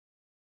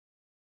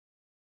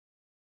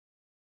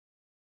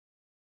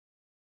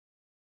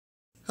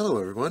Hello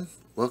everyone,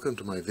 welcome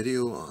to my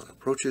video on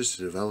approaches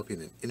to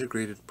developing an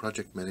integrated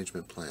project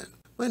management plan.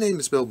 My name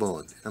is Bill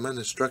Bowen. I'm an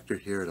instructor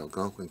here at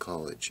Algonquin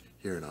College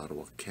here in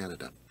Ottawa,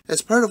 Canada.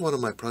 As part of one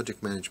of my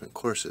project management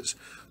courses,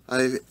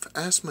 I've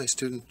asked my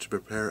students to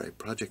prepare a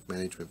project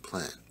management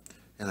plan,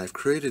 and I've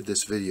created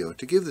this video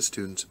to give the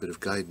students a bit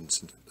of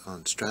guidance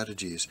on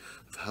strategies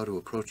of how to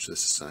approach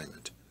this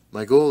assignment.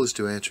 My goal is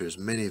to answer as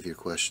many of your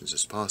questions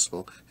as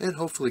possible and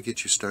hopefully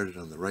get you started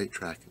on the right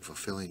track in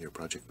fulfilling your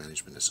project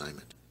management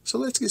assignment. So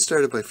let's get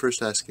started by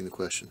first asking the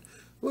question,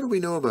 what do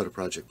we know about a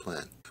project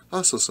plan?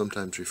 Also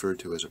sometimes referred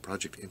to as a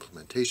project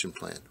implementation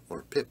plan,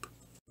 or PIP.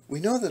 We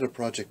know that a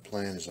project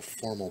plan is a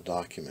formal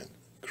document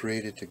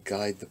created to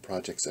guide the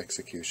project's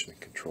execution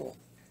and control.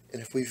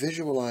 And if we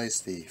visualize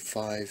the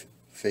 5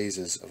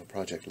 phases of a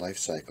project life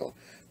cycle,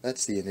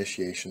 that's the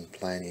initiation,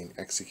 planning,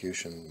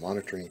 execution,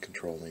 monitoring,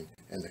 controlling,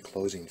 and the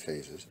closing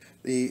phases.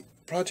 The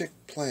project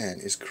plan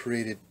is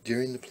created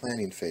during the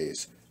planning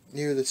phase,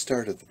 near the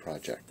start of the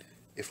project.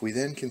 If we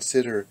then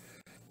consider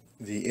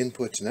the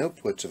inputs and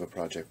outputs of a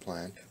project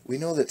plan, we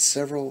know that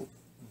several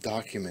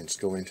documents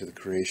go into the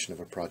creation of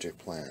a project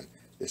plan.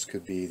 This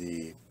could be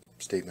the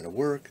statement of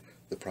work,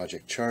 the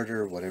project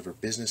charter, whatever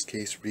business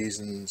case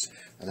reasons,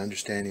 an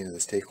understanding of the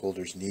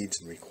stakeholders'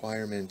 needs and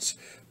requirements,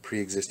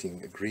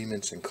 pre-existing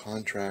agreements and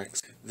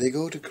contracts. They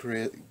go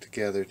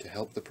together to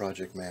help the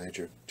project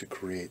manager to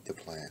create the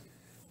plan.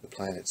 The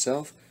plan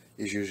itself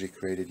is usually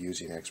created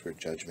using expert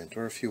judgment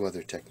or a few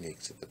other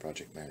techniques that the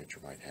project manager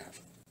might have.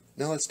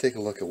 Now let's take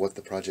a look at what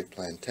the project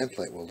plan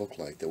template will look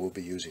like that we'll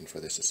be using for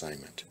this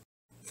assignment.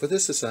 For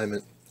this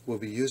assignment, we'll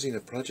be using a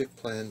project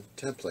plan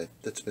template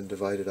that's been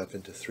divided up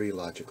into 3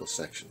 logical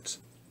sections.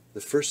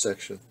 The first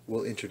section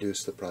will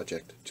introduce the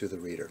project to the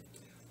reader.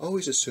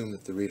 Always assume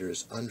that the reader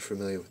is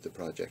unfamiliar with the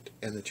project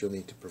and that you'll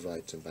need to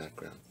provide some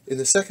background. In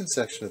the second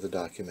section of the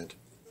document,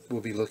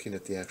 we'll be looking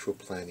at the actual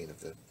planning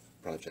of the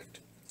project.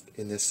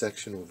 In this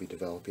section, we'll be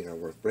developing our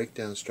work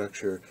breakdown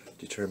structure,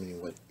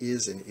 determining what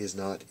is and is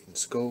not in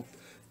scope,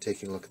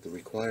 taking a look at the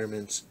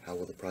requirements, how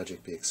will the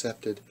project be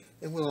accepted,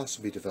 and we'll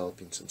also be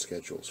developing some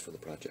schedules for the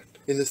project.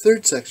 In the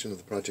third section of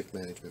the project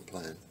management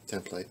plan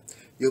template,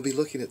 you'll be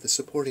looking at the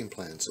supporting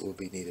plans that will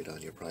be needed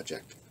on your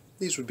project.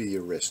 These would be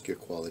your risk, your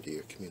quality,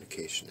 your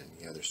communication, and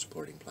the other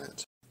supporting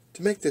plans.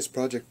 To make this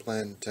project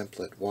plan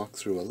template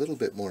walkthrough a little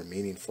bit more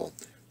meaningful,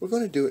 we're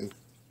going to do it in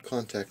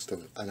context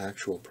of an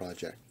actual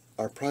project.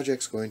 Our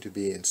project's going to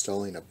be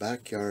installing a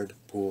backyard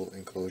pool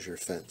enclosure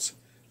fence.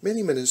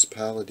 Many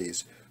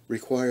municipalities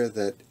require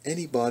that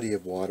any body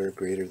of water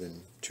greater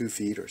than 2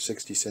 feet or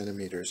 60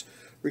 centimeters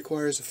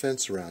requires a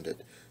fence around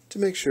it to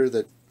make sure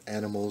that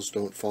animals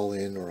don't fall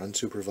in or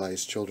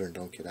unsupervised children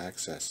don't get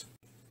access.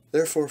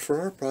 Therefore, for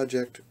our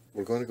project,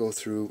 we're going to go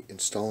through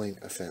installing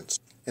a fence.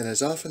 And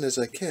as often as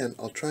I can,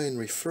 I'll try and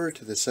refer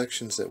to the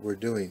sections that we're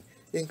doing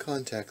in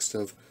context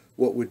of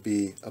what would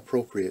be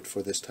appropriate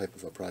for this type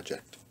of a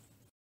project.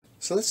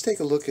 So let's take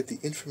a look at the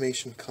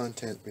information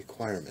content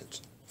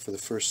requirements for the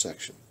first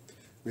section.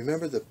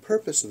 Remember, the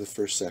purpose of the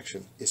first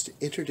section is to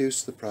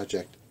introduce the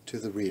project to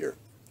the reader.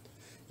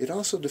 It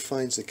also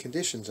defines the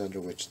conditions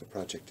under which the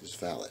project is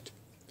valid.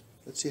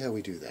 Let's see how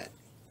we do that.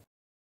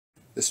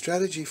 The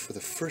strategy for the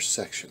first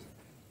section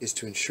is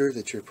to ensure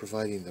that you're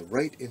providing the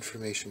right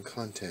information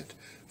content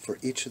for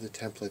each of the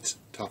template's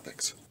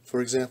topics.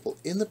 For example,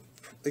 in the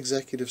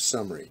executive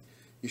summary,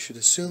 you should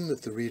assume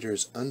that the reader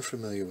is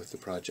unfamiliar with the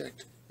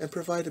project and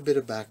provide a bit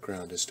of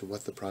background as to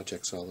what the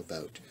project's all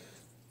about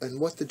and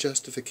what the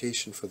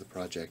justification for the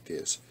project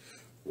is.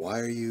 Why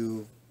are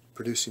you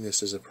producing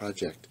this as a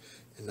project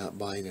and not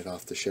buying it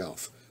off the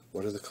shelf?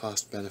 What are the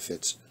cost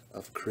benefits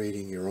of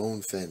creating your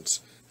own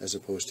fence as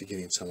opposed to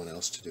getting someone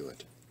else to do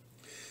it?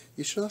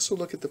 You should also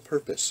look at the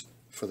purpose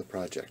for the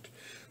project.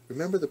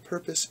 Remember, the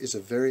purpose is a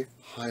very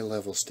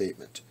high-level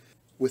statement.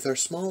 With our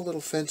small little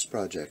fence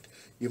project,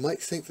 you might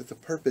think that the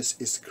purpose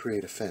is to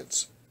create a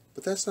fence.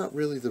 But that's not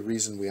really the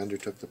reason we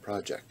undertook the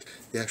project.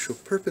 The actual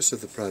purpose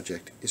of the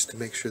project is to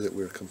make sure that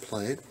we're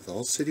compliant with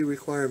all city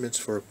requirements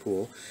for a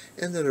pool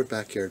and that our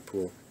backyard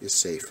pool is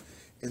safe.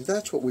 And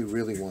that's what we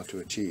really want to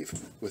achieve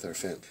with our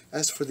fence.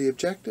 As for the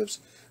objectives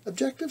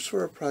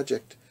for a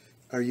project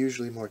are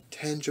usually more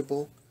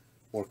tangible,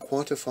 more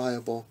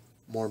quantifiable,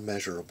 more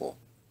measurable.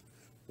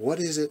 What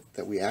is it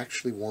that we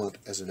actually want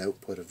as an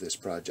output of this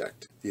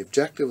project? The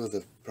objective of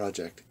the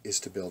project is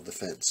to build the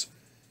fence.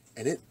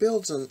 And it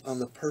builds on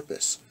the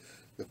purpose.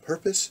 The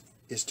purpose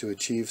is to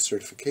achieve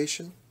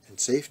certification and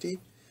safety.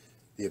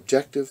 The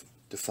objective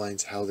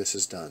defines how this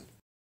is done.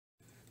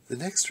 The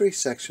next 3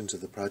 sections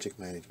of the project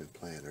management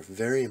plan are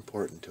very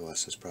important to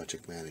us as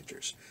project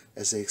managers,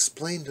 as they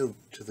explain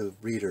to the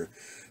reader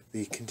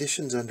the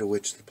conditions under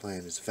which the plan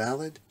is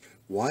valid,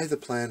 why the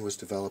plan was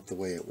developed the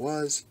way it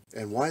was,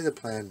 and why the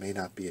plan may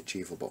not be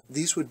achievable.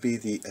 These would be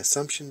the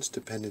assumptions,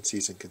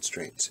 dependencies, and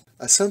constraints.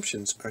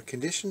 Assumptions are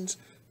conditions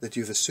that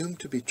you've assumed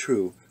to be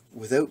true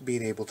without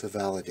being able to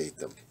validate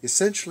them.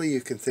 Essentially, you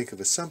can think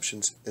of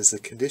assumptions as the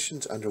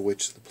conditions under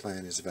which the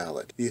plan is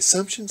valid. The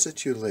assumptions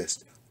that you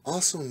list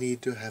also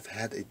need to have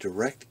had a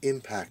direct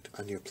impact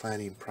on your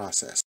planning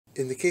process.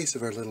 In the case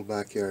of our little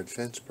backyard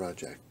fence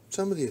project,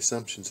 some of the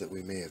assumptions that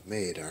we may have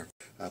made are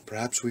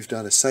perhaps we've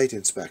done a site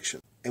inspection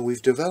and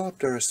we've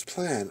developed our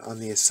plan on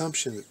the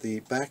assumption that the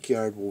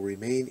backyard will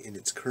remain in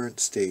its current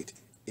state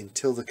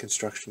until the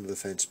construction of the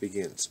fence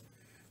begins.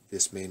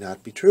 This may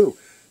not be true.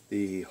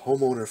 The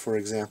homeowner, for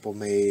example,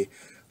 may,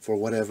 for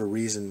whatever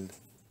reason,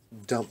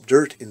 dump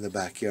dirt in the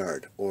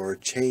backyard or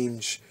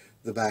change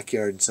the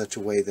backyard in such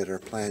a way that our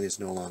plan is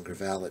no longer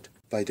valid.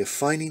 By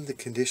defining the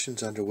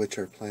conditions under which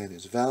our plan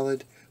is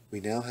valid, we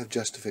now have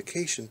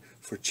justification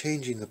for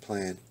changing the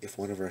plan if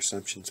one of our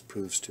assumptions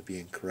proves to be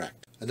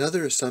incorrect.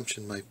 Another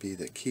assumption might be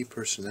that key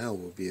personnel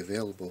will be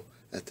available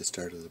at the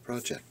start of the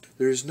project.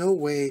 There is no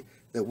way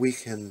that we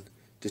can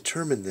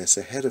determine this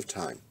ahead of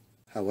time.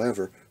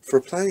 However,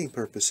 for planning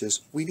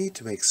purposes, we need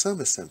to make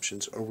some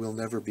assumptions or we'll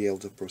never be able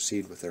to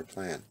proceed with our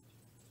plan.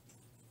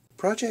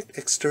 Project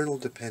external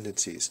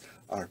dependencies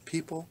are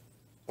people,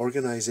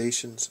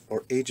 organizations,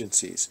 or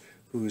agencies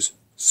whose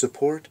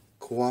support,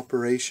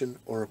 cooperation,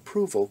 or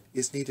approval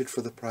is needed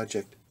for the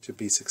project to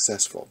be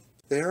successful.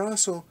 They are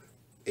also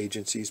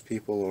agencies,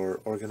 people, or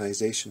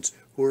organizations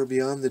who are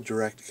beyond the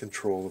direct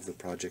control of the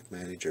project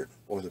manager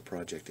or the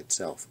project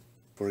itself.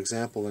 For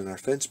example, in our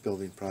fence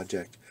building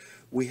project,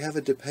 we have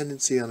a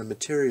dependency on a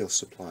material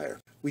supplier.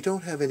 We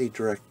don't have any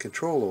direct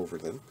control over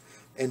them,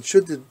 and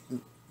should the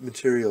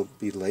material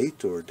be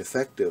late or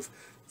defective,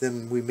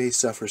 then we may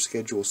suffer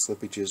schedule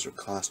slippages or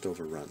cost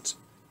overruns,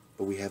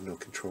 but we have no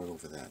control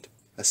over that.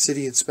 A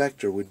city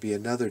inspector would be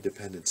another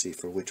dependency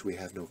for which we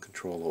have no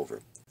control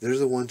over. They're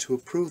the ones who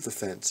approve the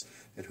fence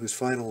and whose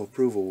final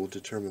approval will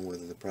determine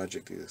whether the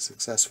project is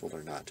successful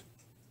or not.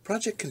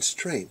 Project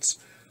constraints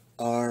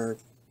are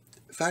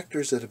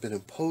factors that have been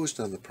imposed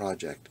on the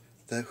project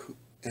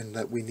and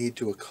that we need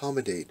to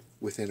accommodate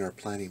within our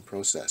planning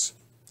process.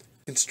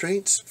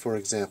 Constraints, for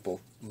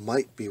example,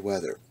 might be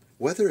weather.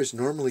 Weather is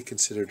normally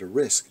considered a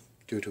risk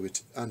due to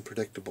its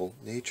unpredictable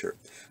nature.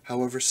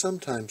 However,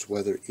 sometimes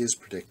weather is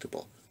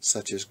predictable,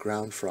 such as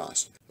ground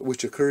frost,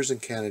 which occurs in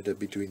Canada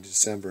between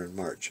December and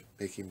March,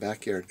 making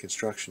backyard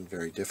construction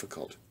very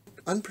difficult.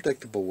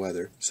 Unpredictable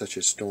weather, such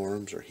as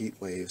storms or heat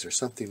waves or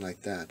something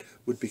like that,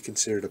 would be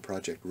considered a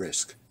project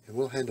risk, and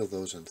we'll handle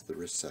those under the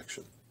risk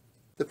section.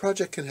 The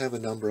project can have a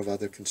number of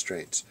other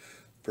constraints.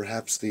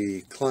 Perhaps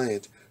the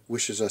client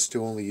wishes us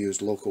to only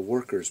use local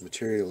workers,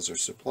 materials, or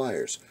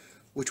suppliers,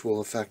 which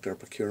will affect our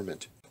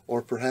procurement.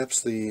 Or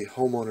perhaps the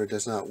homeowner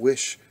does not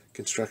wish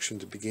construction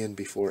to begin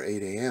before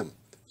 8 a.m.,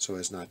 so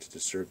as not to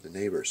disturb the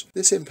neighbors.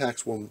 This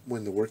impacts when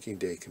the working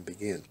day can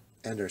begin,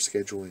 and our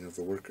scheduling of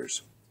the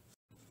workers.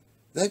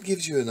 That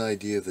gives you an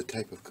idea of the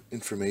type of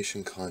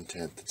information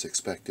content that's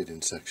expected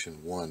in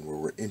Section 1, where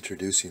we're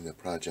introducing the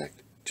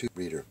project to the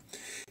reader.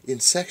 In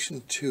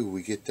Section 2,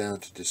 we get down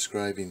to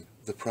describing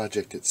the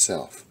project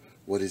itself,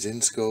 what is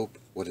in scope,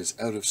 what is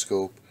out of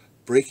scope,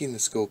 breaking the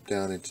scope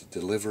down into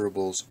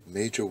deliverables,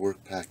 major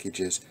work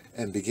packages,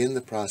 and begin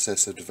the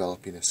process of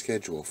developing a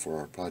schedule for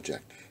our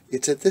project.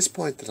 It's at this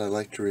point that I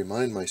like to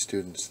remind my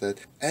students that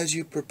as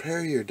you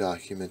prepare your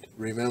document,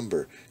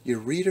 remember, your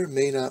reader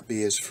may not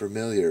be as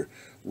familiar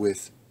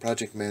with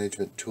project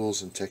management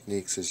tools and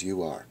techniques as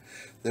you are.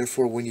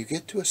 Therefore, when you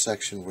get to a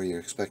section where you're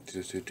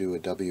expected to do a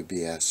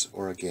WBS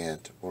or a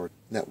Gantt or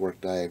network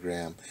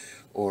diagram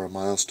or a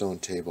milestone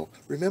table,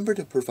 remember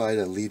to provide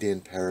a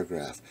lead-in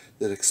paragraph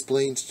that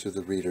explains to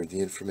the reader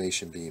the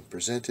information being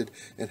presented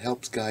and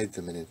helps guide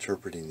them in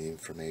interpreting the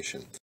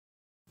information.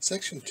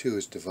 Section 2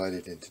 is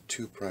divided into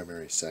two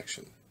primary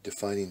sections: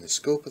 defining the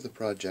scope of the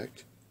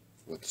project,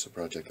 what's the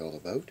project all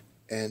about,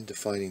 and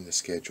defining the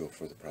schedule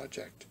for the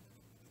project.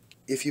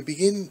 If you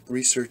begin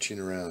researching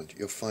around,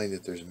 you'll find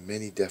that there's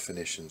many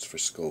definitions for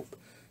scope.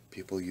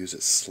 People use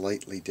it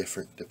slightly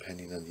different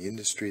depending on the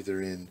industry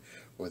they're in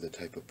or the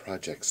type of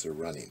projects they're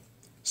running.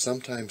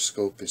 Sometimes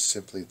scope is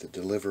simply the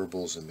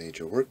deliverables and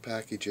major work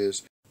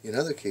packages. In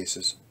other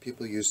cases,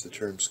 people use the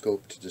term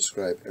scope to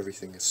describe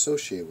everything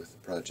associated with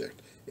the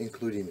project,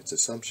 including its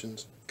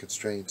assumptions,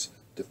 constraints,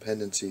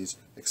 dependencies,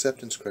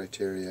 acceptance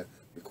criteria,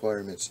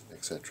 requirements,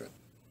 etc.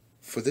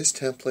 For this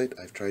template,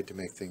 I've tried to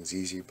make things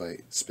easy by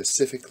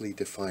specifically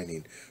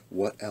defining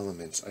what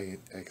elements I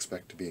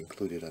expect to be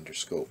included under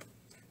scope.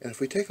 And if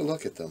we take a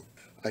look at them,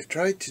 I've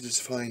tried to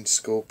define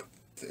scope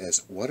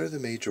as what are the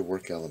major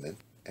work elements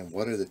and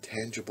what are the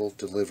tangible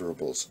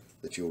deliverables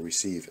that you'll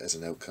receive as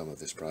an outcome of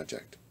this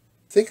project.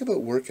 Think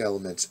about work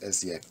elements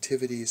as the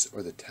activities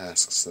or the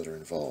tasks that are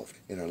involved.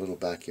 In our little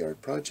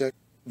backyard project,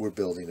 we're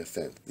building a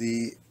fence.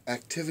 The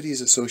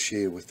activities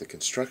associated with the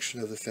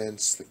construction of the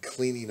fence, the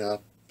cleaning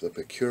up, the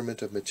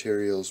procurement of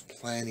materials,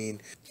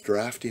 planning,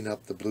 drafting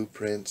up the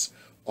blueprints,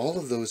 all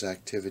of those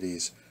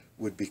activities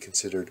would be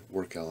considered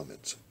work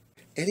elements.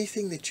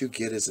 Anything that you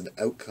get as an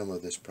outcome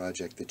of this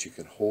project that you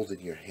can hold in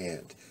your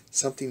hand,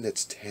 something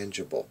that's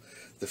tangible,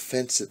 the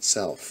fence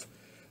itself,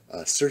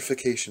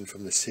 certification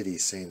from the city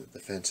saying that the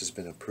fence has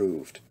been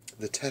approved,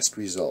 the test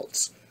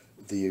results,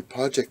 the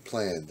project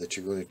plan that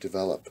you're going to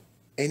develop,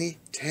 any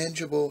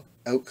tangible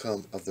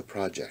outcome of the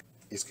project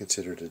is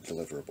considered a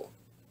deliverable.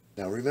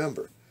 Now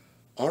remember,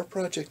 our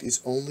project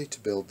is only to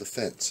build the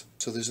fence,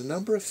 so there's a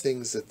number of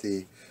things that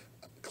the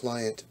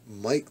client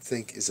might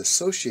think is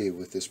associated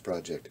with this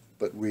project,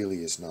 but really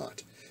is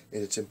not.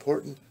 And it's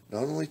important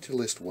not only to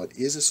list what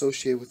is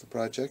associated with the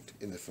project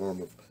in the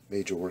form of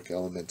major work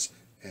elements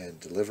and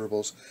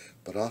deliverables,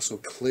 but also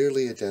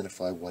clearly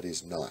identify what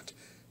is not.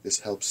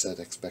 This helps set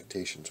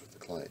expectations with the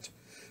client.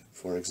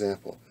 For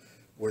example,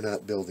 we're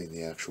not building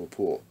the actual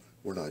pool.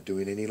 We're not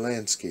doing any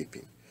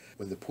landscaping.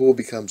 When the pool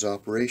becomes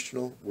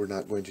operational, we're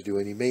not going to do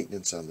any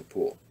maintenance on the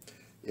pool.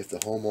 If the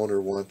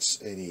homeowner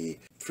wants any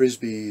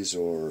frisbees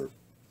or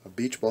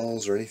beach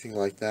balls or anything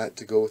like that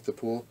to go with the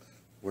pool,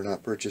 we're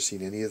not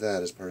purchasing any of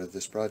that as part of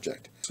this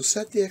project. So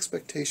set the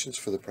expectations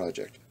for the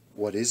project.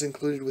 What is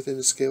included within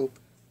the scope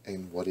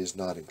and what is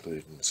not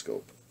included in the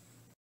scope.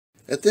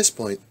 At this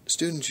point,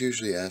 students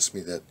usually ask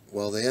me that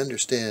while they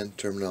understand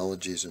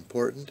terminology is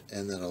important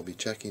and that I'll be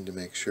checking to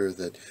make sure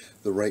that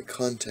the right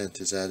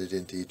content is added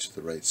into each of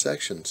the right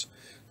sections,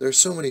 there are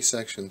so many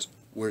sections,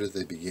 where do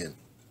they begin?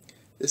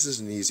 This is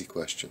an easy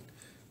question.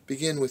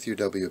 Begin with your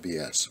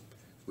WBS,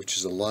 which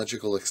is a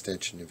logical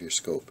extension of your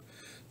scope.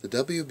 The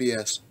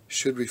WBS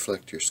should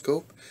reflect your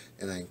scope,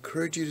 and I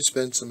encourage you to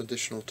spend some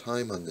additional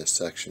time on this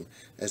section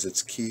as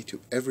it's key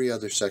to every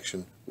other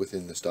section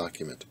within this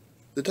document.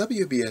 The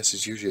WBS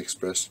is usually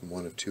expressed in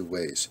one of two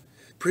ways.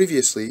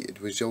 Previously,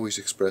 it was always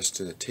expressed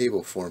in a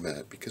table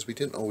format because we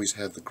didn't always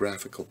have the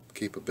graphical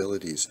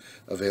capabilities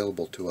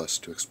available to us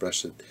to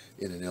express it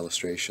in an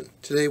illustration.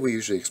 Today we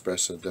usually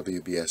express a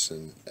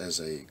WBS as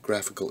a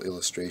graphical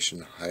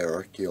illustration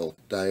hierarchical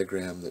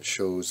diagram that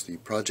shows the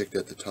project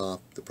at the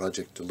top, the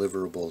project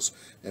deliverables,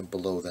 and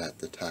below that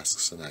the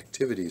tasks and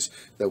activities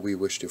that we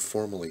wish to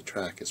formally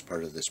track as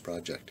part of this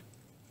project.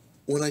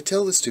 When I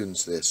tell the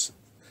students this,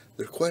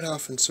 they're quite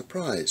often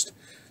surprised.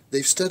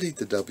 They've studied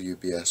the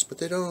WBS, but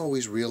they don't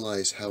always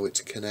realize how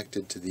it's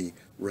connected to the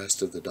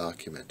rest of the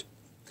document.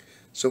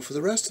 So for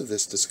the rest of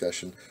this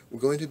discussion, we're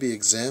going to be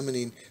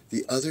examining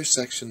the other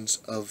sections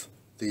of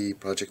the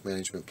project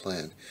management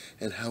plan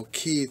and how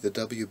key the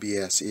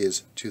WBS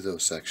is to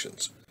those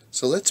sections.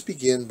 So let's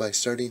begin by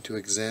starting to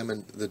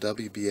examine the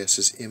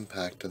WBS's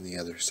impact on the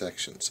other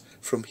sections.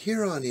 From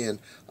here on in,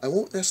 I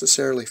won't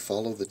necessarily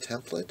follow the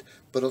template,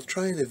 but I'll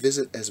try and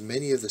visit as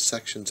many of the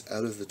sections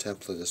out of the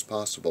template as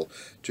possible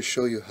to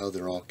show you how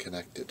they're all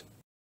connected.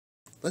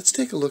 Let's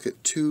take a look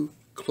at two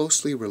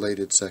closely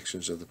related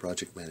sections of the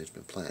project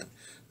management plan.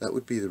 That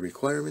would be the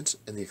requirements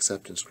and the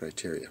acceptance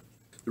criteria.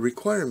 The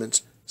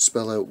requirements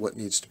spell out what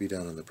needs to be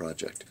done on the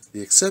project.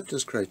 The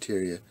acceptance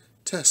criteria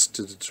tests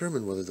to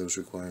determine whether those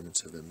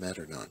requirements have been met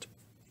or not.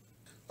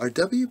 Our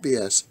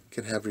WBS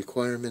can have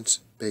requirements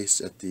based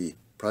at the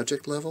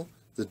project level,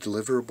 the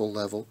deliverable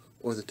level,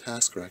 or the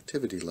task or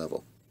activity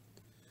level.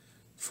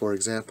 For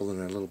example, in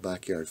our little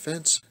backyard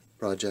fence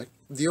project,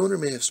 the owner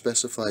may have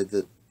specified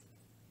that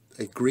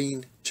a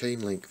green chain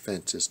link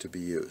fence is to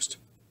be used.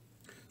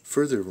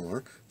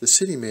 Furthermore, the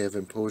city may have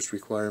imposed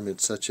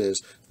requirements such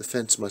as the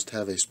fence must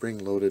have a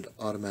spring-loaded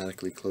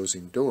automatically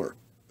closing door.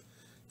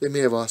 They may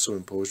have also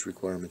imposed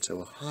requirements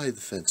how high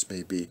the fence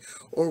may be,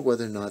 or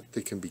whether or not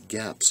there can be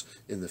gaps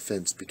in the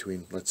fence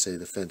between, let's say,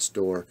 the fence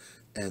door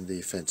and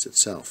the fence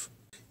itself.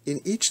 In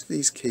each of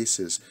these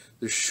cases,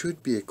 there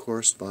should be a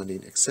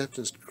corresponding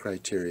acceptance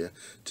criteria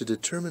to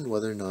determine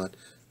whether or not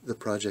the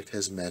project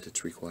has met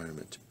its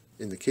requirement.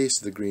 In the case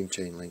of the green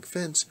chain link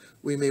fence,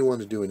 we may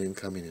want to do an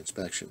incoming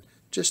inspection,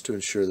 just to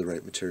ensure the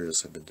right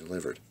materials have been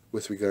delivered.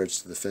 With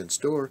regards to the fence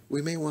door,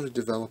 we may want to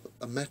develop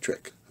a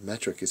metric. A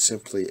metric is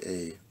simply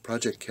a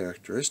project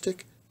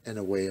characteristic and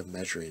a way of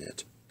measuring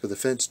it. For the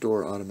fence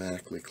door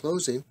automatically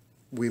closing,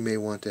 we may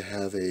want to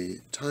have a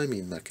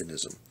timing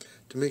mechanism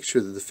to make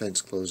sure that the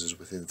fence closes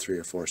within 3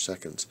 or 4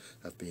 seconds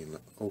of being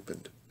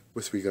opened.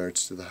 With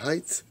regards to the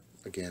height,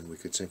 again, we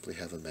could simply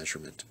have a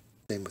measurement.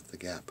 Same with the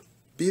gap.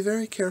 Be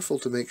very careful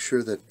to make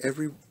sure that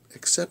every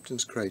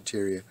acceptance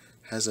criteria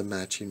has a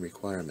matching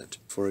requirement.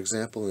 For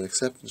example, an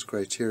acceptance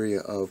criteria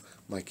of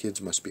my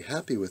kids must be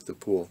happy with the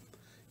pool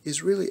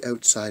is really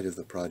outside of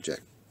the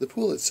project. The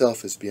pool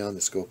itself is beyond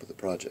the scope of the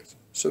project,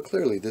 so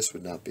clearly this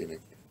would not be a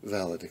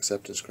valid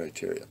acceptance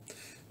criteria.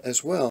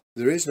 As well,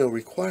 there is no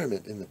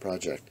requirement in the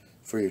project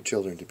for your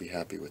children to be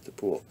happy with the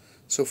pool.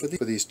 So for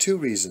these two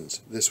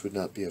reasons, this would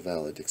not be a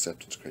valid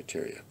acceptance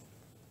criteria.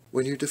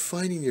 When you're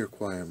defining your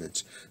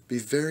requirements, be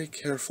very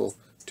careful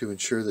to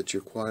ensure that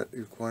your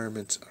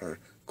requirements are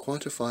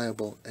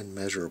quantifiable and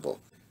measurable.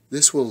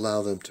 This will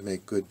allow them to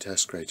make good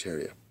test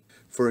criteria.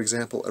 For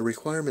example, a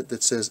requirement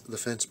that says the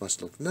fence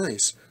must look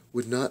nice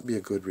would not be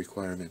a good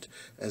requirement,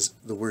 as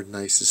the word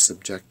nice is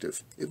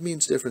subjective. It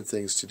means different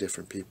things to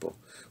different people.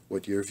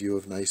 What your view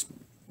of nice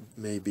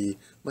might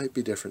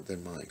be different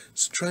than mine.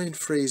 So try and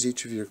phrase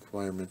each of your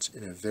requirements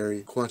in a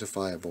very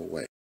quantifiable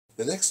way.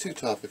 The next two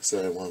topics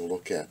that I want to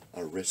look at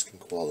are risk and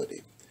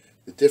quality.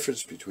 The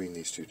difference between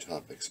these two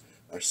topics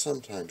are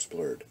sometimes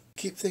blurred.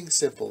 To keep things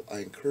simple, I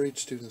encourage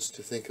students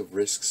to think of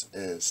risks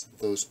as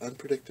those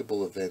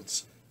unpredictable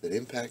events that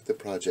impact the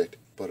project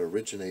but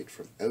originate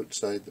from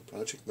outside the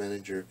project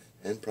manager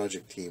and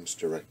project team's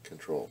direct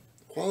control.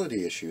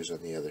 Quality issues,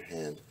 on the other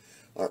hand,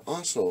 are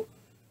also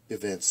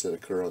events that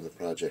occur on the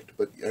project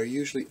but are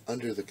usually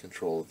under the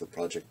control of the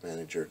project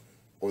manager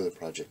or the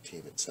project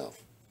team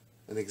itself.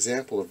 An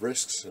example of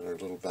risks in our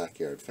little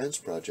backyard fence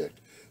project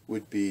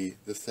would be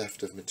the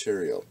theft of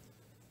material,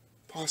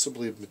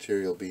 possibly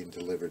material being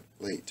delivered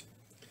late,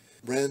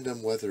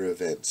 random weather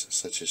events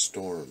such as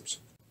storms,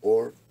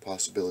 or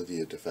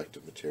possibility of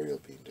defective material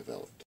being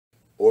developed,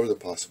 or the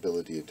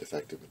possibility of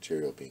defective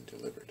material being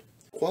delivered.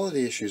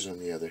 Quality issues, on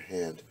the other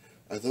hand,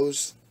 are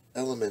those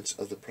elements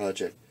of the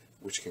project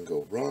which can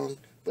go wrong,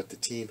 but the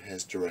team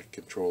has direct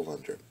control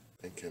under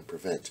and can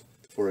prevent.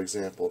 For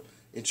example,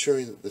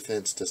 ensuring that the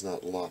fence does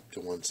not lop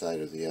to one side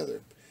or the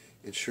other,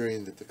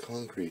 ensuring that the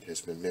concrete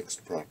has been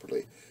mixed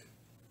properly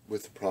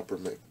with the proper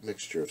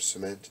mixture of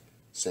cement,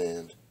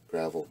 sand,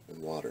 gravel,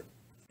 and water,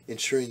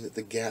 ensuring that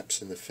the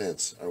gaps in the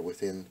fence are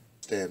within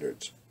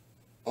standards.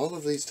 All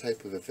of these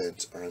type of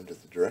events are under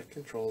the direct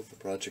control of the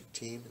project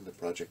team and the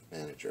project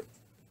manager.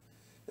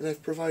 And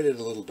I've provided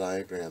a little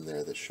diagram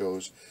there that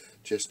shows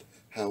just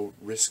how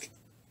risk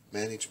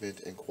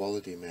management and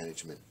quality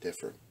management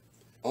differ.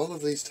 All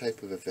of these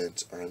type of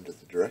events are under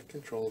the direct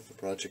control of the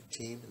project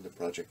team and the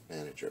project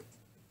manager.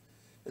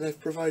 And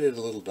I've provided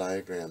a little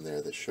diagram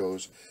there that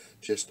shows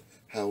just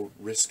how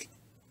risk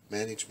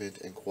management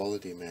and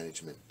quality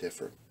management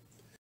differ.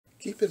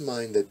 Keep in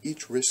mind that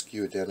each risk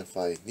you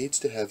identify needs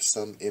to have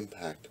some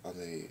impact on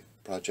the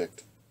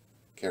project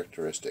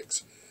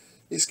characteristics.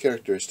 These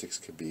characteristics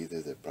could be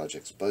either the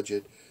project's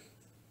budget,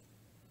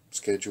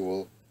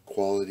 schedule,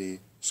 quality,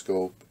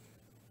 scope,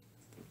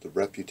 the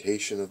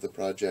reputation of the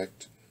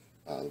project,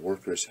 the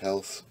worker's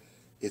health.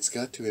 It's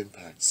got to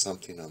impact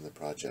something on the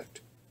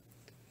project.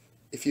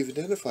 If you've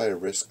identified a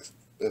risk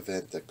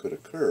event that could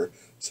occur,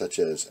 such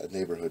as a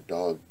neighborhood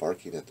dog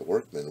barking at the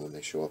workmen when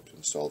they show up to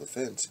install the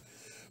fence,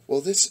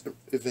 while this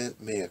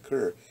event may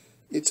occur,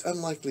 it's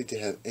unlikely to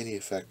have any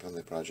effect on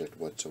the project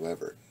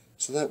whatsoever,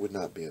 so that would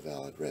not be a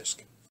valid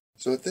risk.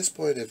 So at this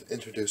point I've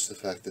introduced the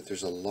fact that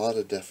there's a lot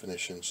of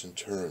definitions and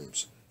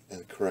terms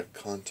and correct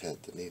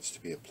content that needs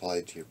to be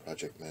applied to your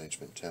project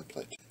management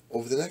template.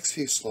 Over the next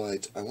few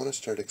slides, I want to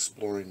start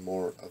exploring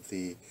more of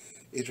the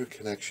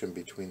interconnection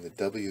between the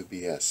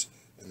WBS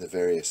and the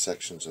various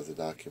sections of the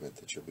document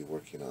that you'll be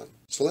working on.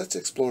 So let's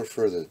explore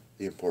further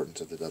the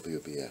importance of the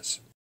WBS.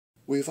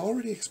 We've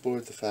already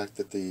explored the fact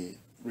that the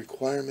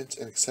requirements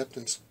and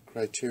acceptance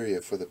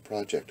criteria for the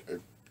project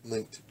are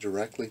linked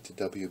directly to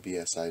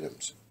WBS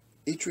items.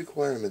 Each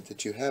requirement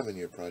that you have in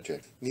your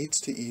project needs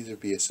to either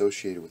be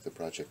associated with the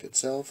project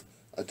itself,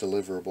 a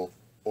deliverable,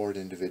 or an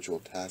individual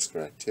task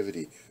or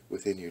activity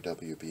within your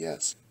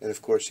WBS. And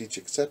of course, each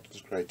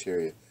acceptance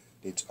criteria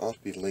needs to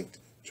be linked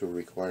to a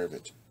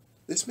requirement.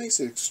 This makes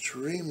it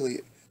extremely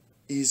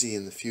easy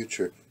in the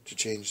future to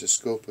change the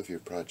scope of your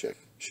project.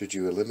 Should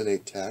you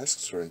eliminate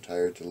tasks or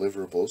entire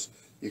deliverables,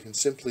 you can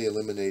simply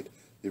eliminate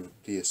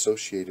the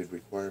associated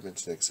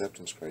requirements and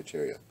acceptance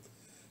criteria.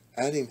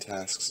 Adding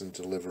tasks and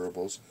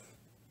deliverables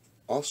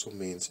also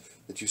means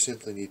that you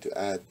simply need to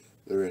add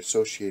their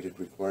associated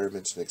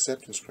requirements and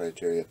acceptance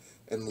criteria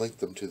and link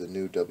them to the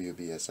new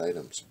WBS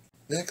items.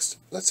 Next,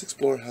 let's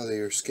explore how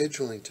your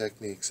scheduling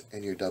techniques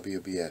and your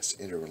WBS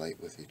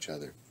interrelate with each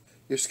other.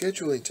 Your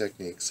scheduling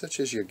techniques, such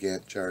as your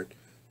Gantt chart,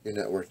 your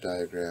network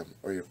diagram,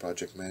 or your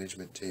project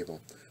management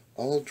table,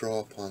 all draw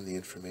upon the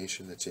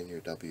information that's in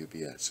your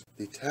WBS.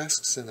 The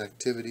tasks and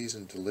activities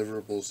and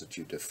deliverables that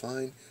you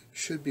define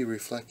should be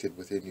reflected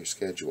within your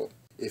schedule.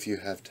 If you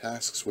have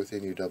tasks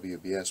within your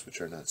WBS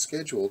which are not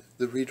scheduled,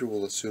 the reader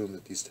will assume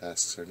that these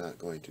tasks are not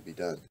going to be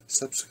done.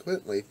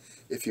 Subsequently,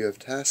 if you have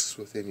tasks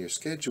within your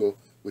schedule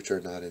which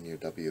are not in your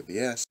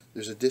WBS,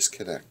 there's a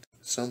disconnect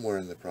somewhere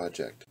in the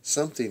project.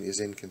 Something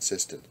is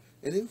inconsistent,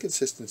 and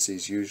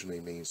inconsistencies usually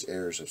means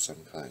errors of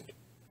some kind.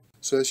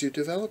 So as you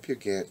develop your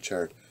Gantt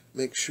chart,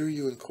 make sure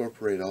you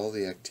incorporate all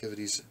the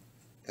activities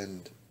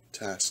and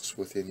tasks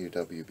within your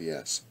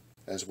WBS.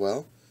 As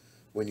well,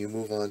 when you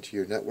move on to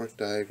your network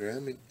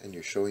diagram and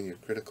you're showing your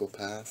critical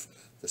path,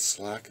 the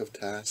slack of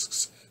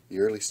tasks, the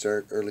early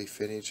start, early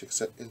finish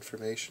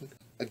information,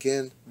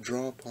 again,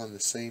 draw upon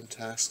the same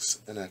tasks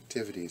and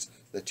activities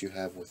that you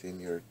have within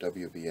your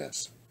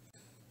WBS.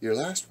 Your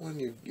last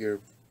one, your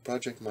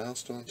project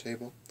milestone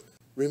table.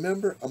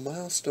 Remember, a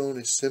milestone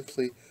is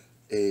simply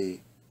a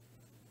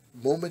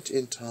moment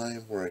in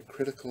time where a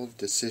critical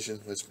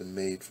decision has been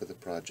made for the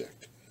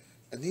project.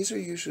 And these are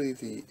usually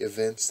the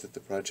events that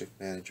the project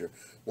manager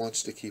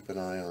wants to keep an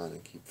eye on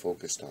and keep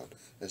focused on,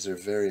 as they're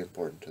very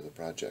important to the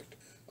project.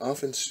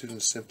 Often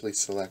students simply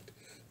select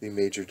the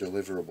major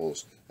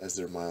deliverables as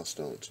their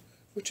milestones,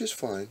 which is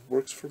fine,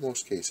 works for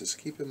most cases.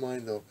 Keep in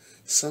mind though,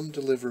 some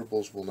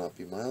deliverables will not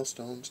be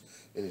milestones,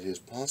 and it is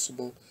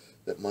possible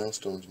that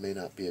milestones may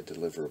not be a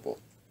deliverable.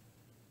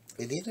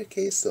 In either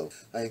case though,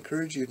 I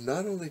encourage you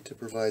not only to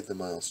provide the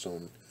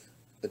milestone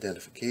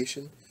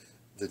identification,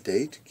 the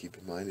date. Keep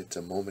in mind it's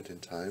a moment in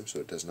time, so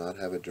it does not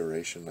have a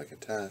duration like a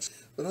task,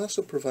 but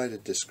also provide a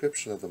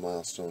description of the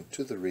milestone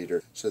to the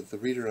reader so that the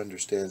reader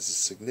understands the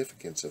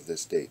significance of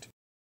this date.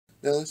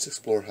 Now let's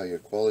explore how your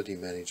quality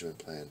management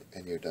plan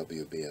and your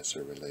WBS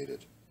are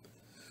related.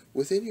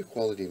 Within your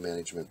quality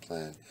management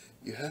plan,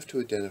 you have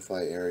to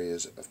identify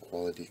areas of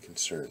quality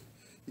concern.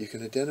 You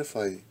can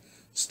identify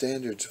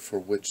standards for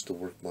which the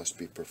work must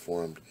be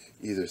performed,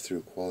 either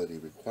through quality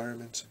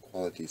requirements,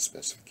 quality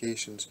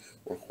specifications,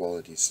 or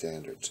quality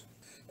standards.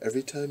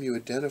 Every time you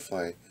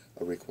identify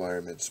a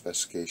requirement,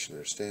 specification,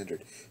 or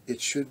standard,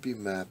 it should be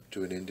mapped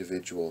to an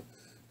individual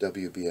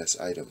WBS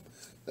item.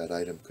 That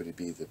item could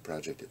be the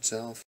project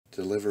itself,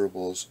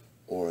 deliverables,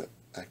 or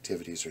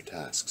activities or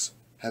tasks.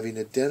 Having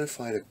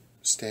identified a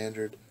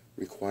standard,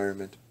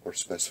 requirement, or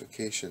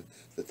specification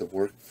that the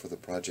work for the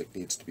project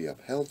needs to be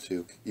upheld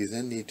to, you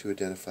then need to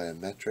identify a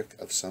metric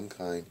of some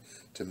kind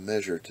to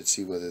measure to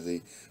see whether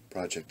the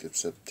project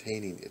is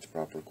obtaining its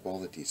proper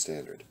quality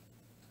standard.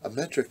 A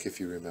metric, if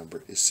you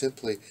remember, is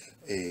simply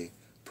a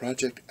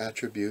project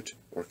attribute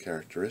or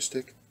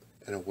characteristic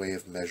and a way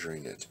of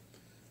measuring it.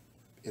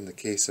 In the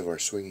case of our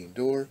swinging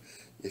door,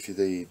 if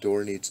the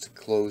door needs to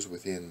close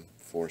within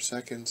 4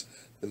 seconds,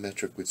 the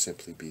metric would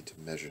simply be to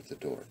measure the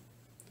door.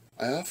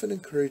 I often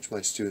encourage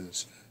my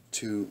students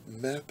to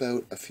map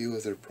out a few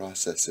of their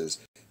processes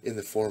in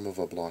the form of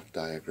a block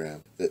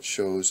diagram that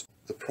shows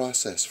the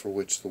process for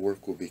which the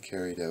work will be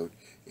carried out,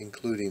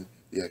 including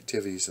the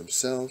activities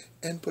themselves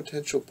and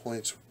potential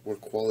points where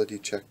quality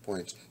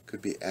checkpoints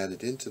could be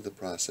added into the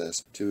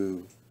process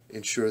to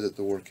ensure that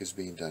the work is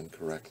being done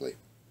correctly.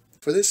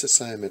 For this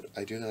assignment,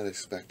 I do not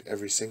expect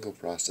every single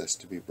process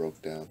to be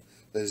broke down.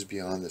 That is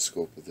beyond the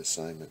scope of the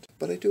assignment,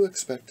 but I do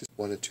expect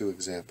 1 or 2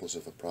 examples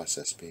of a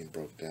process being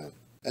broke down.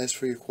 As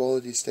for your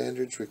quality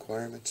standards,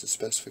 requirements, and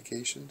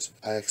specifications,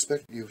 I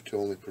expect you to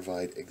only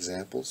provide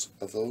examples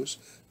of those,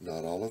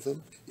 not all of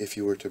them. If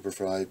you were to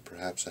provide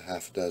perhaps a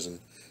half dozen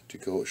to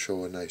go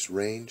show a nice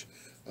range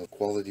of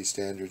quality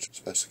standards,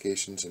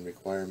 specifications, and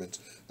requirements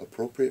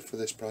appropriate for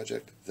this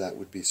project, that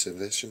would be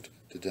sufficient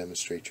to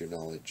demonstrate your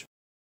knowledge.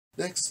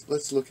 Next,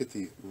 let's look at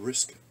the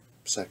risk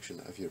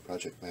section of your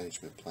project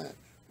management plan.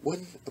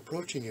 When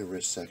approaching your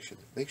risk section,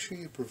 make sure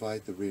you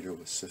provide the reader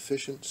with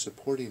sufficient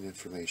supporting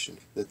information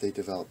that they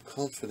develop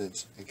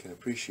confidence and can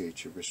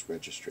appreciate your risk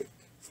registry.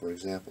 For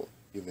example,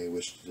 you may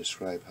wish to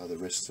describe how the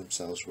risks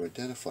themselves were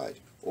identified,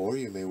 or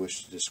you may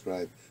wish to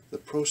describe the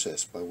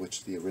process by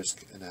which the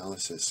risk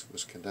analysis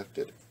was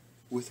conducted.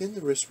 Within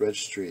the risk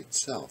registry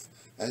itself,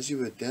 as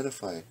you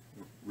identify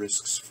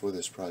risks for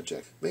this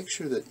project, make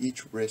sure that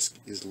each risk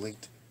is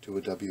linked to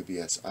a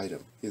WBS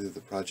item, either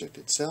the project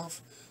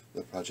itself,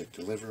 the project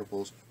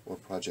deliverables, or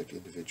project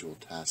individual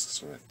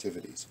tasks or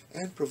activities,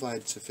 and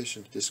provide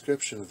sufficient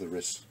description of the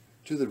risks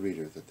to the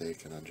reader that they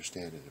can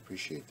understand and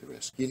appreciate the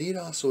risk. You need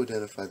also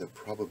identify the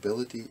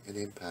probability and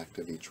impact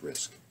of each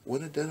risk.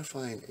 When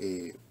identifying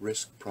a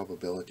risk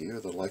probability or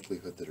the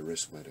likelihood that a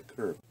risk might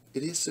occur,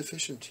 it is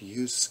sufficient to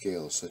use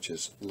scales such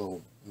as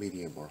low,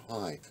 medium, or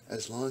high,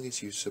 as long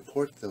as you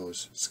support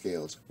those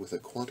scales with a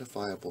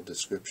quantifiable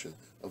description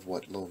of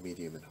what low,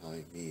 medium, and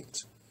high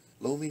means.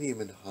 Low, medium,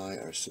 and high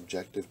are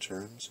subjective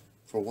terms.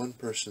 For one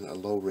person, a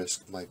low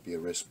risk might be a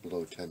risk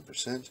below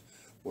 10%,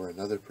 where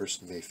another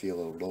person may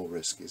feel a low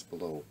risk is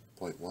below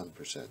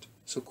 0.1%.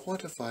 So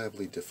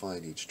quantifiably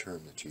define each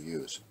term that you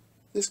use.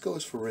 This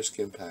goes for risk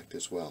impact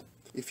as well.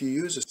 If you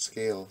use a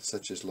scale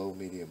such as low,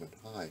 medium,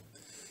 and high,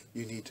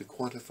 you need to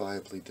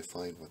quantifiably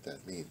define what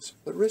that means.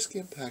 But risk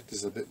impact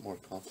is a bit more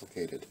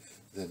complicated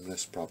than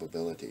risk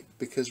probability,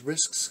 because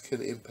risks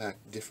can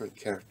impact different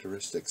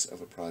characteristics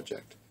of a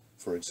project.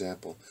 For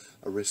example,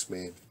 a risk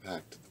may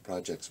impact the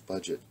project's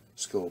budget,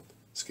 scope,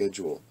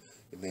 schedule.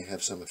 It may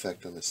have some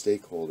effect on the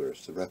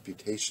stakeholders, the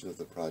reputation of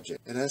the project.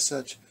 And as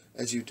such,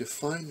 as you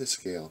define the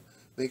scale,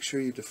 make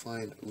sure you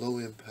define low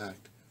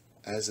impact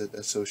as it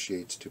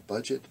associates to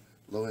budget,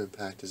 low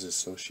impact as it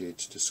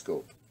associates to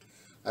scope.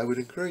 I would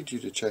encourage you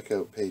to check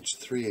out page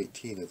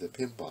 318 of the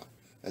PMBOK,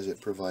 as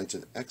it provides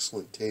an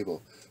excellent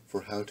table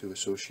for how to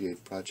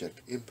associate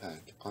project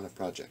impact on a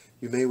project.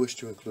 You may wish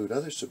to include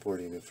other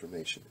supporting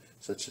information,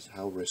 such as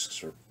how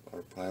risks are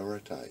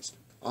prioritized.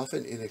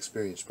 Often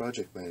inexperienced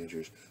project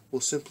managers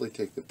will simply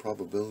take the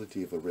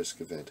probability of a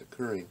risk event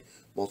occurring,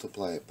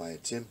 multiply it by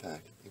its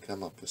impact, and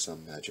come up with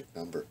some magic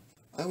number.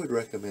 I would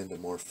recommend a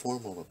more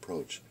formal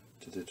approach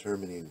to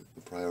determining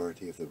the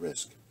priority of the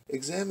risk.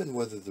 Examine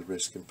whether the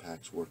risk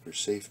impacts worker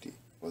safety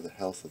or the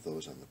health of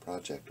those on the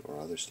project or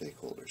other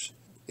stakeholders.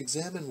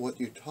 Examine what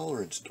your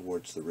tolerance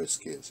towards the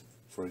risk is.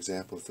 For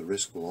example, if the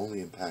risk will only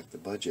impact the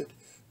budget,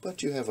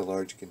 but you have a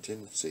large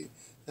contingency,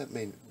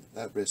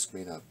 that risk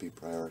may not be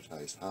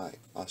prioritized high.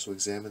 Also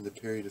examine the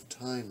period of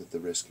time that the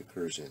risk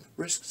occurs in.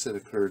 Risks that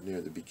occurred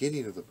near the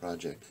beginning of the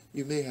project,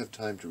 you may have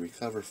time to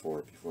recover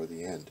for before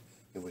the end,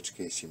 in which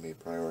case you may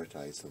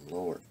prioritize them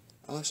lower.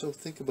 Also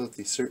think about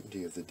the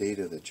certainty of the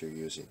data that you're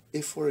using.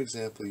 If, for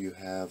example, you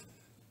have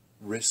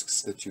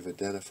risks that you've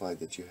identified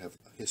that you have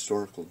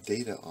historical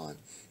data on,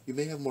 you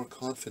may have more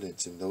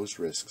confidence in those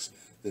risks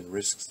than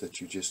risks that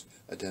you just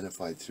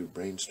identified through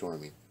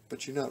brainstorming,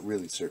 but you're not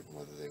really certain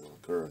whether they will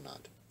occur or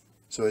not.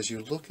 So as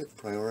you look at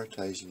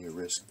prioritizing your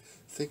risk,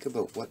 think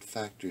about what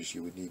factors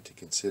you would need to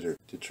consider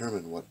to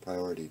determine what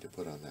priority to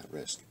put on that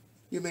risk.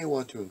 You may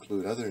want to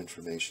include other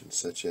information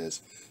such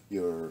as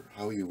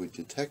how you would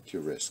detect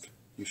your risk.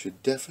 You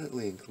should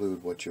definitely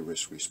include what your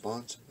risk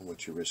response and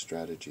what your risk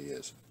strategy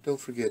is. Don't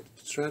forget,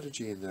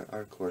 strategy in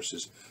our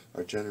courses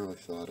are generally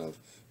thought of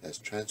as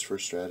transfer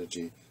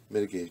strategy,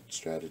 mitigate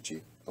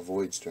strategy,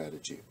 avoid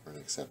strategy, or an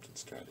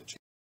acceptance strategy.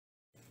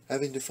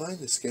 Having defined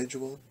the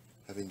schedule,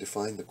 having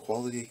defined the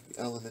quality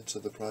elements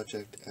of the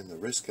project and the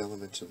risk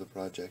elements of the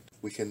project,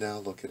 we can now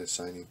look at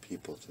assigning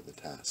people to the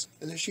task.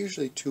 And there's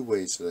usually two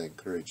ways that I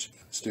encourage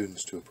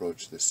students to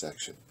approach this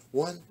section.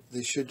 One,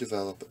 they should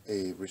develop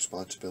a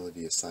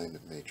responsibility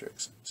assignment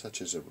matrix,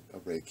 such as a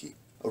Reiki.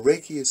 A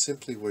Reiki is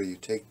simply where you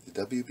take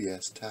the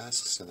WBS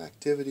tasks and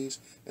activities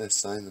and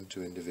assign them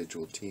to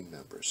individual team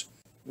members.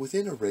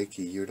 Within a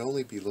Reiki, you'd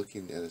only be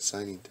looking at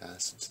assigning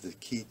tasks to the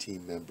key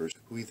team members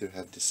who either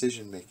have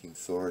decision-making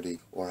authority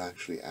or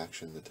actually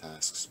action the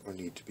tasks or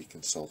need to be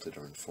consulted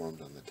or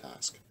informed on the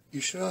task. You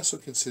should also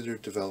consider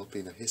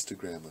developing a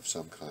histogram of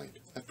some kind.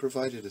 I've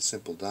provided a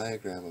simple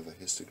diagram of a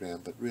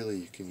histogram, but really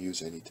you can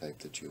use any type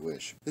that you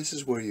wish. This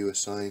is where you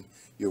assign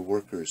your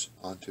workers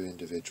onto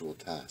individual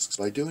tasks.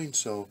 By doing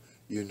so,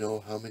 you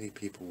know how many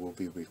people will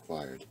be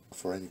required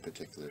for any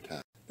particular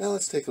task. Now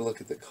let's take a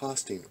look at the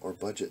costing or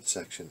budget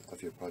section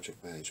of your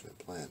project management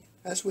plan.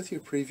 As with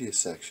your previous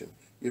section,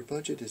 your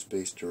budget is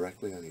based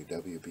directly on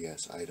your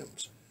WBS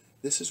items.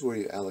 This is where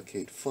you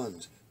allocate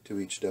funds to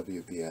each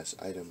WBS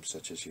item,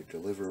 such as your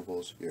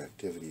deliverables, your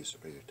activities,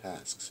 or your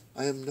tasks.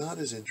 I am not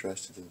as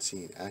interested in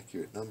seeing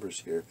accurate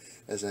numbers here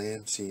as I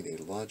am seeing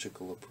a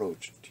logical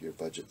approach to your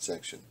budget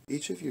section.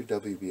 Each of your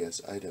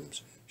WBS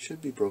items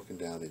should be broken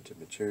down into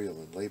material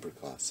and labor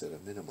costs at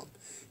a minimum.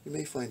 You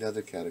may find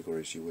other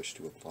categories you wish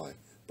to apply,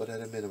 but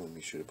at a minimum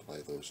you should apply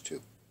those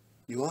too.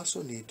 You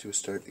also need to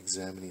start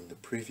examining the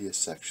previous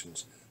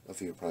sections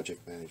of your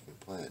project management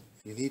plan.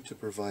 You need to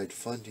provide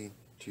funding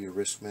to your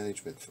risk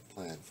management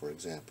plan, for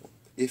example.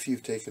 If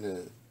you've taken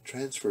a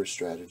transfer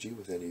strategy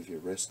with any of your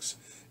risks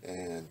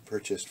and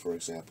purchased, for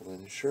example,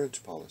 an insurance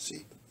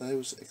policy,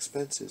 those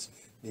expenses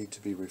need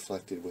to be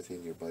reflected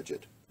within your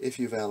budget. If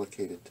you've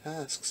allocated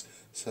tasks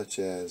such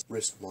as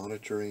risk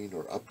monitoring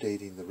or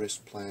updating the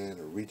risk plan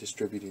or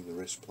redistributing the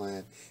risk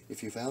plan,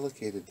 if you've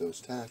allocated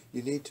those tasks,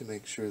 you need to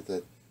make sure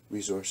that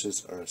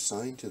resources are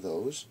assigned to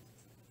those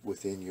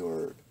within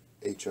your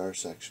HR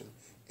section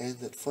and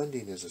that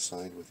funding is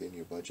assigned within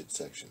your budget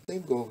section.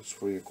 Same goes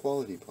for your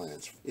quality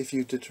plans. If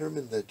you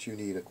determine that you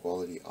need a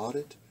quality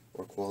audit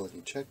or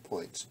quality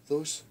checkpoints,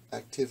 those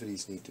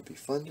activities need to be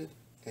funded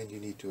and you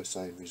need to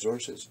assign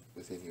resources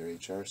within your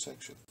HR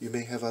section. You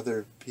may have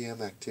other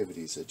PM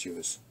activities that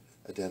you've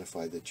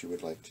identified that you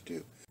would like to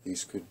do.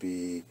 These could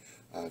be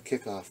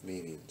kickoff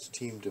meetings,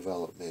 team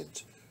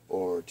development,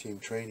 or team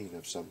training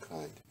of some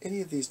kind.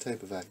 Any of these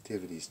type of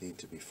activities need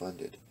to be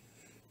funded.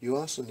 You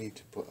also need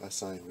to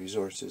assign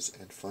resources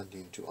and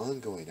funding to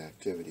ongoing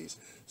activities,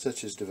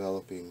 such as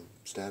developing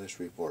status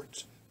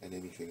reports and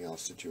anything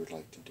else that you would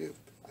like to do.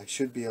 I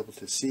should be able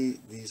to see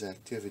these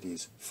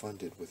activities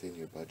funded within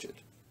your budget.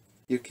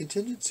 Your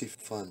contingency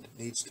fund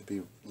needs to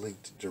be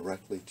linked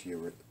directly to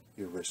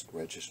your risk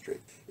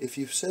registry. If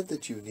you've said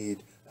that you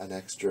need an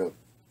extra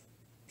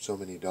so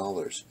many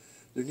dollars,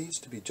 there needs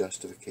to be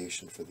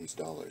justification for these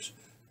dollars.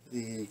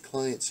 The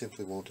client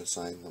simply won't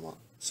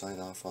sign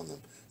off on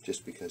them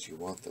just because you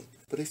want them.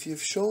 But if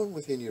you've shown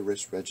within your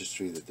risk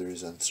registry that there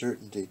is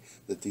uncertainty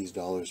that these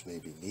dollars may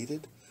be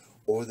needed,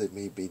 or that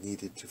may be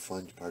needed to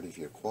fund part of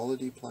your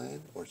quality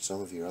plan or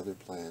some of your other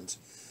plans,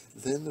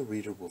 then the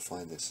reader will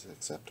find this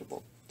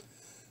acceptable,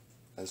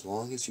 as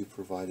long as you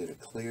provided a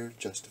clear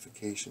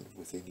justification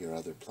within your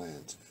other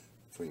plans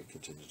for your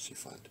contingency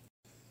fund.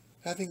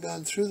 Having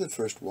gone through the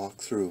first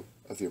walkthrough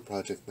of your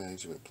project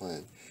management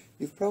plan,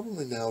 you've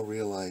probably now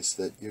realized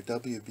that your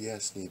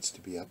WBS needs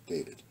to be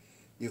updated.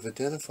 You've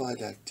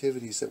identified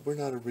activities that were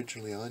not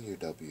originally on your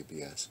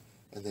WBS,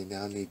 and they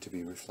now need to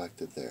be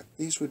reflected there.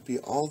 These would be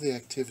all the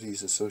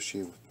activities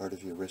associated with part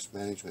of your risk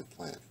management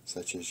plan,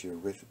 such as your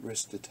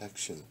risk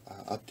detection,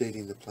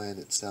 updating the plan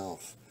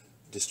itself,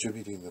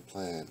 distributing the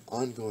plan,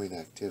 ongoing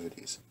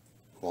activities.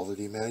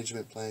 Quality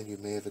management plan, you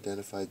may have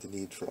identified the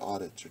need for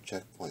audits or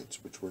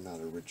checkpoints, which were not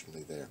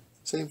originally there.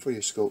 Same for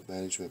your scope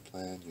management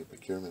plan, your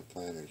procurement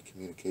plan, or your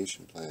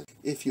communication plan.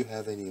 If you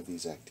have any of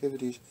these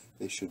activities,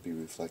 they should be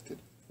reflected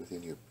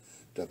within your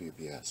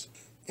WBS.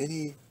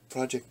 Any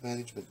project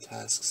management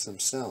tasks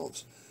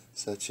themselves,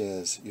 such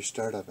as your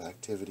startup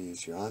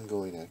activities, your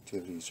ongoing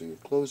activities, or your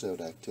closeout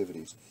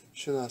activities,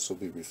 should also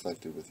be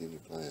reflected within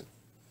your plan.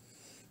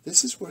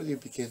 This is where you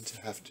begin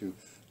to have to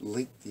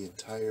link the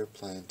entire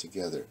plan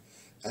together.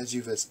 As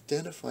you've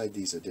identified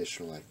these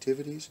additional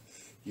activities,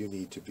 you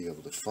need to be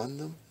able to fund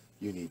them,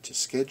 you need to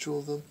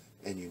schedule them,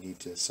 and you need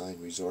to assign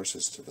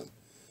resources to them.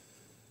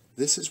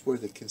 This is where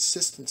the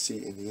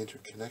consistency in the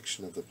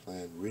interconnection of the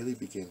plan really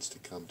begins to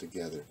come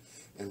together,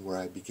 and where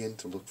I begin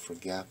to look for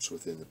gaps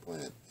within the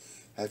plan.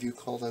 Have you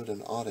called out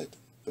an audit,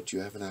 but you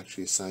haven't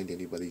actually assigned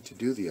anybody to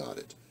do the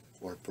audit,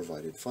 or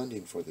provided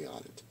funding for the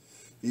audit?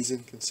 These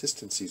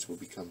inconsistencies will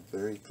become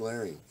very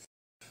glaring.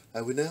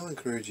 I would now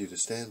encourage you to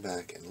stand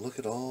back and look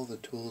at all the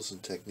tools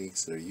and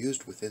techniques that are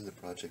used within the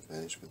project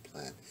management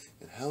plan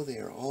and how they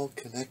are all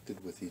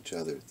connected with each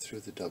other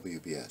through the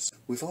WBS.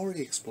 We've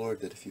already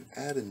explored that if you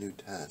add a new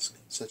task,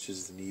 such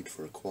as the need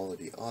for a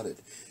quality audit,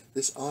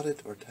 this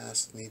audit or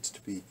task needs to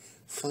be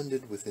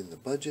funded within the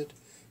budget,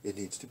 it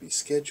needs to be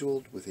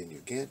scheduled within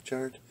your Gantt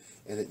chart,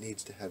 and it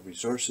needs to have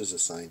resources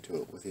assigned to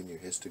it within your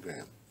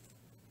histogram.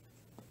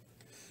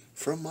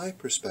 From my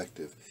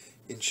perspective,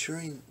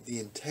 ensuring the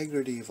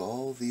integrity of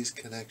all these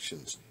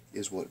connections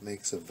is what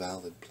makes a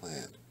valid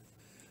plan.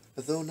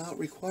 Though not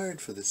required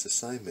for this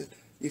assignment,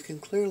 you can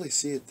clearly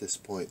see at this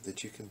point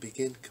that you can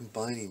begin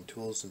combining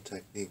tools and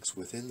techniques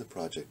within the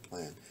project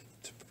plan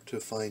to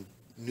find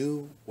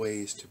new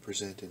ways to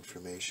present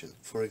information.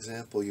 For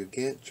example, your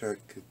Gantt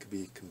chart could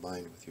be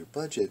combined with your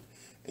budget,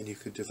 and you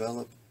could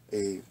develop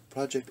a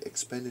project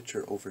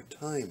expenditure over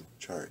time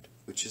chart,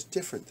 which is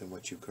different than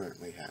what you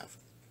currently have.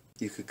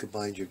 You could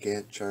combine your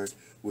Gantt chart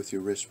with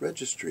your risk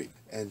registry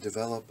and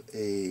develop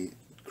a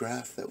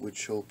graph that would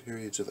show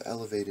periods of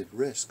elevated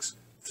risks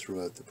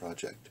throughout the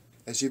project.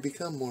 As you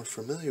become more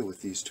familiar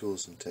with these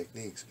tools and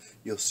techniques,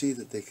 you'll see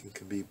that they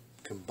can be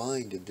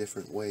combined in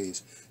different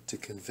ways to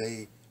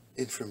convey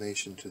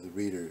information to the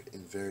reader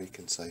in very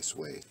concise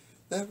ways.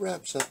 That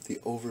wraps up the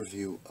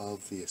overview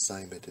of the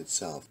assignment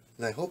itself,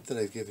 and I hope that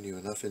I've given you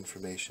enough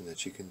information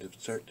that you can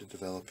start to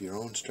develop your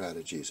own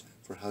strategies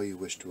for how you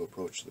wish to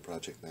approach the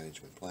project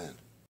management plan.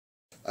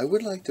 I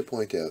would like to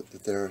point out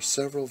that there are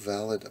several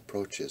valid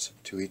approaches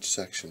to each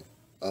section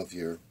of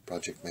your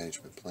project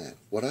management plan.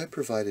 What I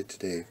provided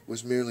today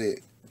was merely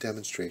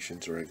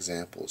demonstrations or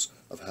examples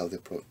of how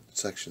the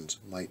sections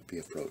might be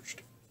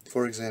approached.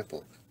 For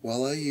example,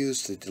 while I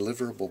used the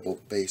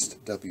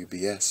deliverable-based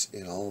WBS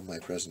in all of my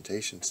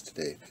presentations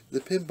today,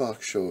 the PIN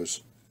box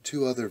shows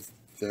two other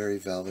very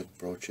valid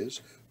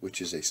approaches,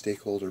 which is a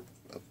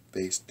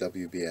stakeholder-based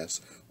WBS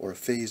or a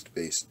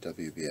phased-based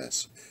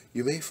WBS.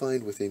 You may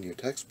find within your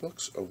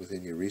textbooks or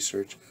within your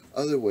research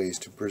other ways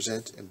to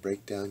present and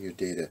break down your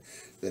data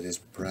that is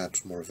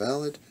perhaps more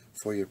valid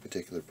for your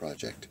particular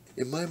project.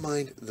 In my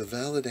mind, the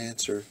valid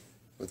answer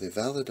or the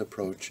valid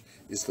approach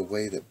is the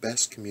way that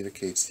best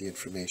communicates the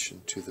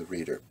information to the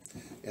reader,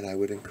 and I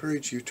would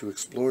encourage you to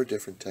explore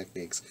different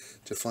techniques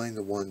to find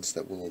the ones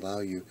that will allow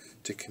you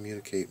to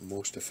communicate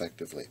most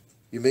effectively.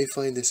 You may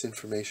find this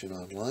information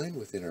online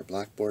within our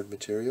Blackboard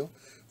material,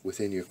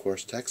 within your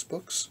course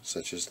textbooks,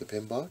 such as the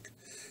PMBOK.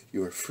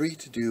 You are free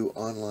to do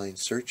online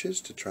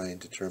searches to try and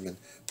determine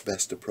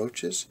best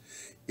approaches.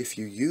 If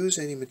you use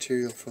any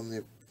material from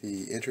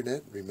the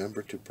internet,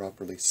 remember to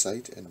properly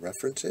cite and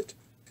reference it.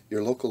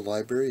 Your local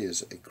library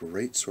is a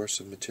great source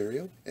of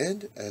material,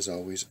 and as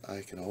always,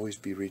 I can always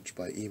be reached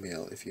by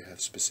email if you have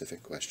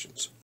specific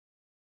questions.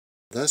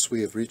 Thus,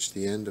 we have reached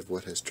the end of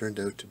what has turned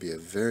out to be a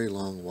very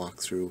long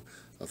walkthrough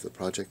of the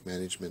Project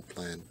Management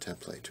Plan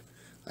template.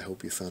 I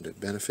hope you found it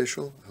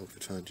beneficial, I hope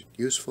you found it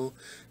useful,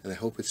 and I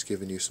hope it's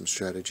given you some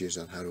strategies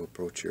on how to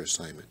approach your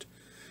assignment.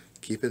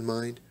 Keep in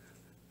mind,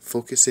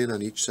 focus in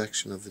on each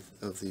section of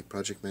the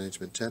Project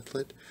Management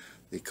template.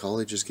 The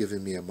college has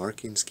given me a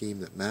marking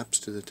scheme that maps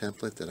to the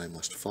template that I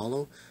must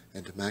follow,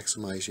 and to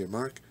maximize your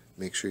mark,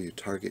 make sure you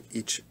target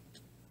each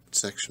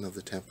section of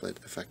the template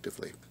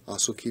effectively.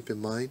 Also keep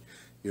in mind,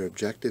 your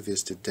objective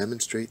is to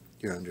demonstrate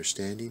your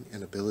understanding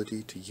and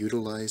ability to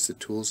utilize the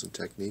tools and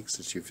techniques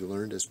that you've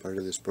learned as part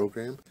of this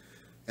program,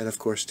 and of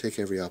course take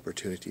every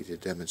opportunity to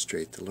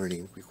demonstrate the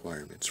learning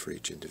requirements for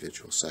each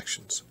individual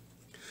sections.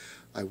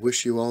 I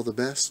wish you all the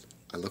best.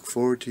 I look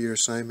forward to your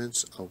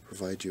assignments. I'll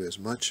provide you as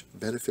much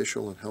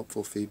beneficial and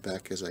helpful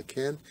feedback as I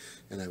can,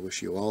 and I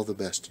wish you all the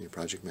best in your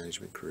project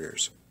management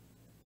careers.